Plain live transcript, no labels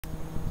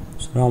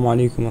السلام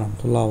عليكم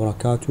ورحمة الله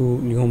وبركاته.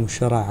 اليوم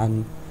الشرح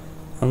عن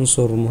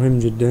عنصر مهم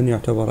جدا،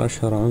 يعتبر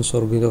أشهر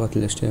عنصر بلغة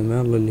ال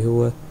HTML اللي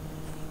هو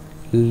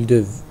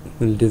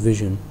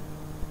الديفيجن.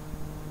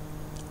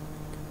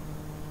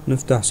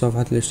 نفتح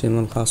صفحة ال HTML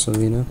الخاصة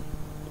بنا.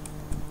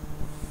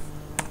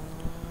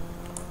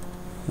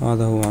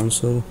 هذا هو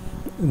عنصر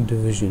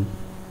الديفيجن.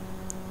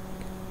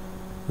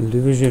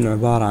 الديفيجن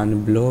عبارة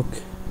عن بلوك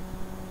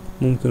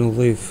ممكن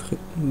نضيف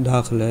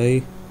داخل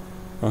أي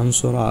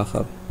عنصر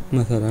آخر.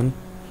 مثلا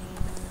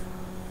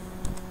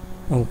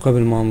أو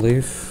قبل ما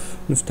نضيف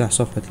نفتح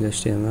صفحة ال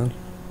HTML.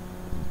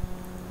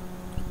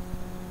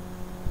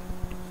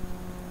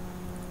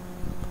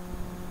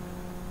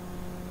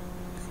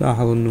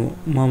 لاحظ انه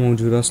ما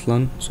موجود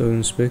اصلا، سوي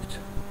انسبكت،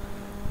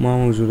 ما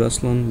موجود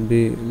اصلا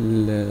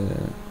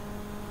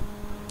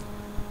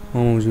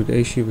ما موجود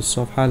اي شي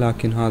بالصفحة،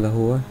 لكن هذا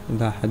هو.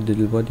 اذا احدد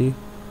البودي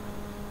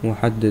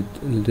واحدد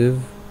الديف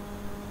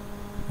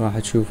راح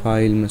تشوف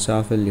هاي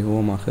المسافة اللي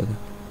هو ماخذها.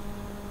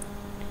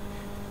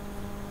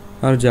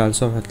 ارجع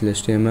لصفحة ال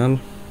HTML.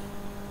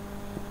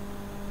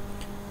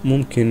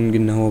 ممكن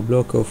قلنا هو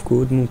بلوك اوف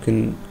كود،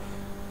 ممكن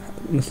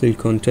مثل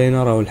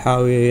الكونتينر او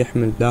الحاوية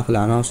يحمل داخل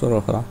عناصر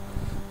اخرى.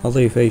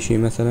 اضيف اي شي،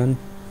 مثلا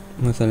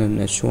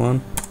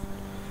العشرون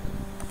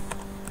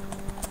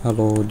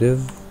hello div،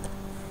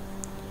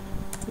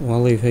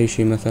 واضيف اي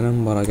شي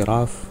مثلا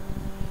باراجراف،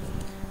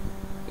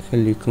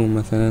 خلي يكون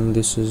مثلا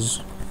this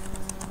is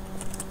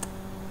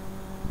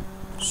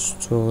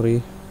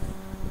story،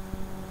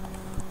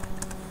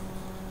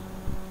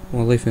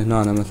 واضيف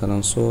هنا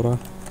مثلا صورة.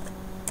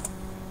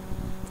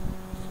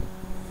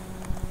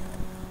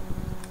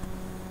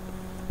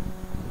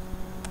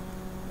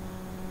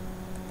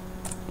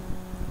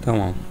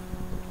 تمام،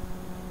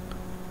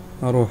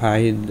 اروح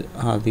اعيد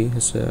هذه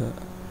هسه،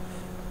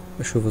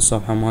 اشوف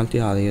الصفحة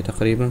مالتي هذه هي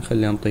تقريبا.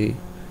 خلي انطي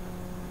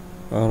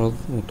عرض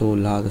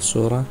وطول لهذه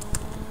الصورة،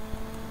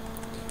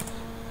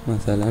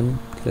 مثلا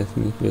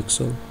 300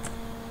 بكسل،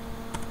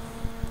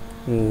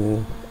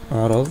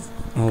 وعرض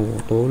او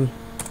طول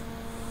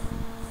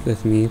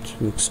 300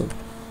 بكسل.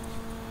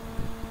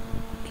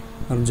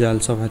 ارجع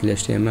لصفحة ال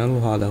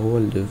HTML وهذا هو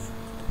الديف.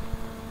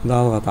 اذا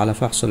اضغط على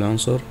فحص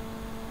العنصر،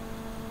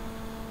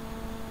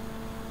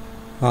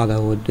 هذا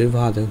هو الديف،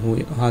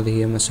 هذه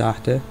هي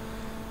مساحته.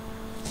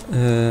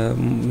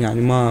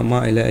 يعني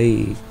ما إلى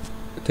أي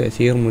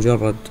تأثير،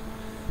 مجرد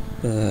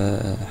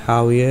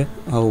حاوية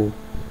أو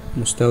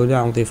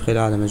مستودع نضيف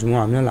خلاله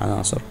مجموعة من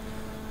العناصر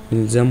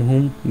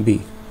نلزمهم به.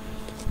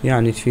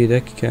 يعني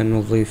تفيدك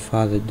كأنه تضيف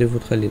هذا الديف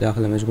وتخلي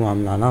داخله مجموعة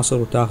من العناصر،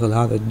 وتاخذ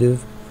هذا الديف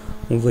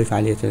ونضيف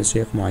عليه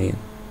تنسيق معين.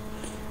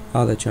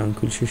 هذا كان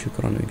كل شي،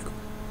 شكرا لكم.